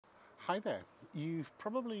Hi there. You've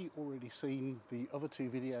probably already seen the other two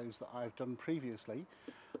videos that I've done previously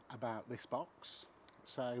about this box.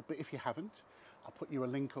 But if you haven't, I'll put you a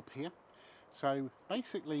link up here. So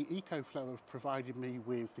basically EcoFlow have provided me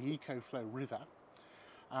with the EcoFlow River,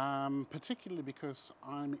 particularly because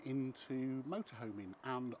I'm into motorhoming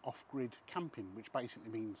and off-grid camping, which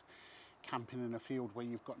basically means camping in a field where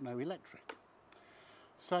you've got no electric.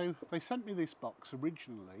 So they sent me this box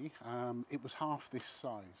originally, it was half this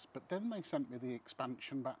size, but then they sent me the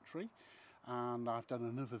expansion battery, and I've done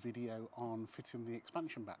another video on fitting the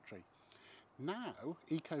expansion battery. Now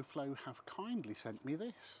EcoFlow have kindly sent me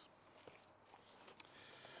this.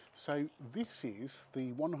 So this is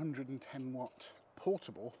the 110 watt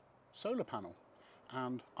portable solar panel,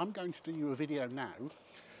 and I'm going to do you a video now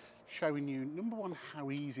showing you, number one,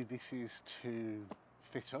 how easy this is to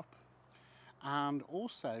fit up, and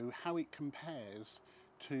also how it compares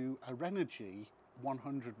to a Renogy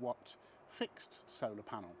 100 watt fixed solar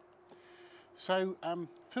panel. So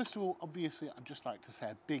first of all, obviously I'd just like to say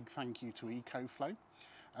a big thank you to EcoFlow.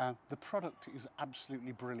 The product is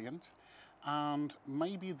absolutely brilliant, and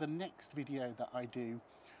maybe the next video that I do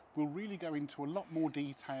will really go into a lot more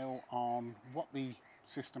detail on what the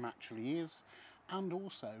system actually is, and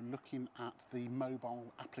also looking at the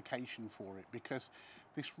mobile application for it, because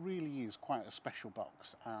this really is quite a special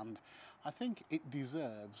box, and I think it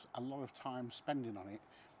deserves a lot of time spending on it,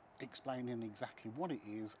 explaining exactly what it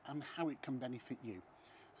is and how it can benefit you.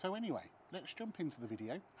 So anyway, let's jump into the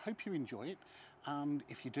video. Hope you enjoy it, and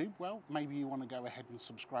if you do, well, maybe you want to go ahead and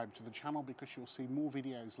subscribe to the channel, because you'll see more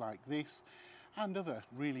videos like this and other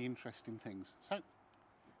really interesting things. So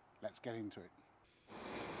let's get into it.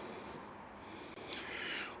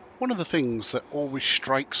 One of the things that always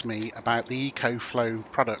strikes me about the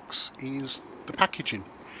EcoFlow products is the packaging.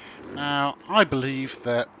 Now, I believe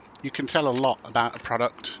that you can tell a lot about a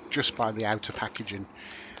product just by the outer packaging.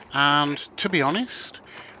 And to be honest,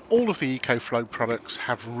 all of the EcoFlow products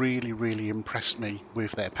have really impressed me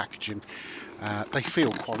with their packaging. They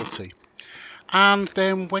feel quality. And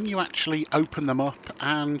then when you actually open them up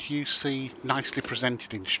and you see nicely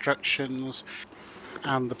presented instructions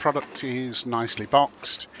and the product is nicely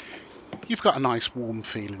boxed, you've got a nice warm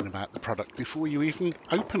feeling about the product before you even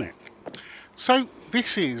open it. So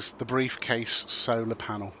this is the Briefcase solar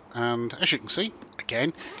panel, and as you can see,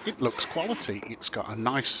 again, it looks quality. It's got a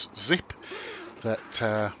nice zip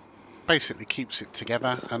that basically keeps it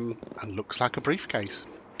together and looks like a briefcase.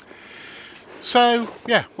 So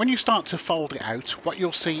yeah, when you start to fold it out, what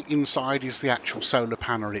you'll see inside is the actual solar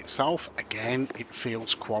panel itself. Again, it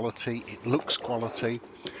feels quality, it looks quality,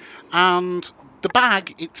 and the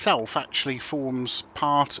bag itself actually forms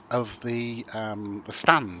part of the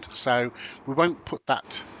stand, so we won't put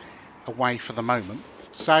that away for the moment.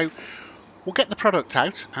 So we'll get the product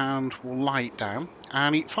out and we'll lie it down,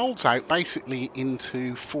 and it folds out basically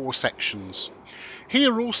into 4 sections.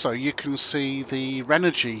 Here also you can see the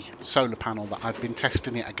Renogy solar panel that I've been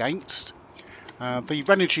testing it against. The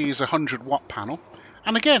Renogy is a 100 watt panel,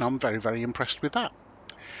 and again I'm very impressed with that.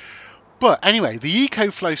 But anyway, the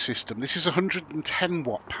EcoFlow system, this is a 110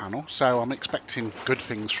 watt panel, so I'm expecting good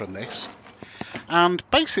things from this. And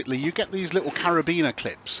basically you get these little carabiner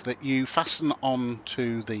clips that you fasten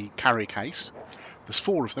onto the carry case. There's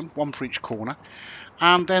 4 of them, 1 for each corner.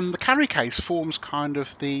 And then the carry case forms kind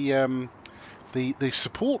of the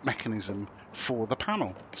support mechanism for the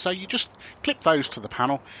panel. So you just clip those to the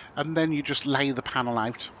panel, and then you just lay the panel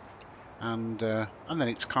out. And then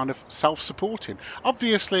it's kind of self-supporting.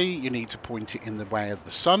 Obviously you need to point it in the way of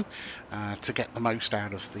the sun to get the most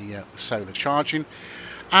out of the solar charging.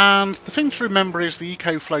 And the thing to remember is the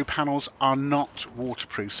EcoFlow panels are not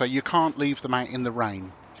waterproof, so you can't leave them out in the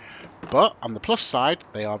rain. But on the plus side,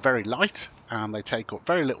 they are very light and they take up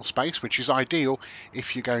very little space, which is ideal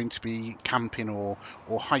if you're going to be camping or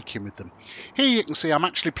hiking with them. Here you can see I'm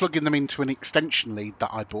actually plugging them into an extension lead that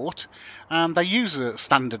I bought, and they use a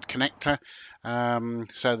standard connector,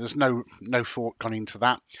 so there's no thought gone into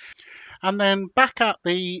that. And then back at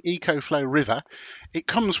the EcoFlow River, it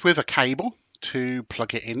comes with a cable to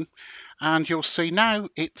plug it in, and you'll see now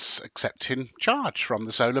it's accepting charge from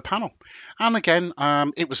the solar panel. And again,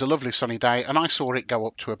 it was a lovely sunny day and I saw it go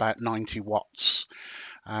up to about 90 watts.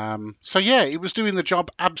 So yeah, it was doing the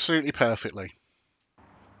job absolutely perfectly.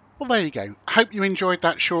 Well, there you go. I hope you enjoyed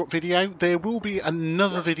that short video. There will be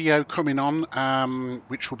another video coming on,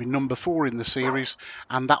 which will be number 4 in the series,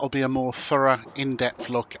 and that will be a more thorough,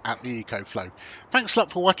 in-depth look at the EcoFlow. Thanks a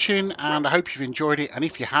lot for watching, and I hope you've enjoyed it, and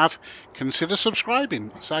if you have, consider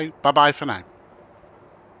subscribing. So, bye-bye for now.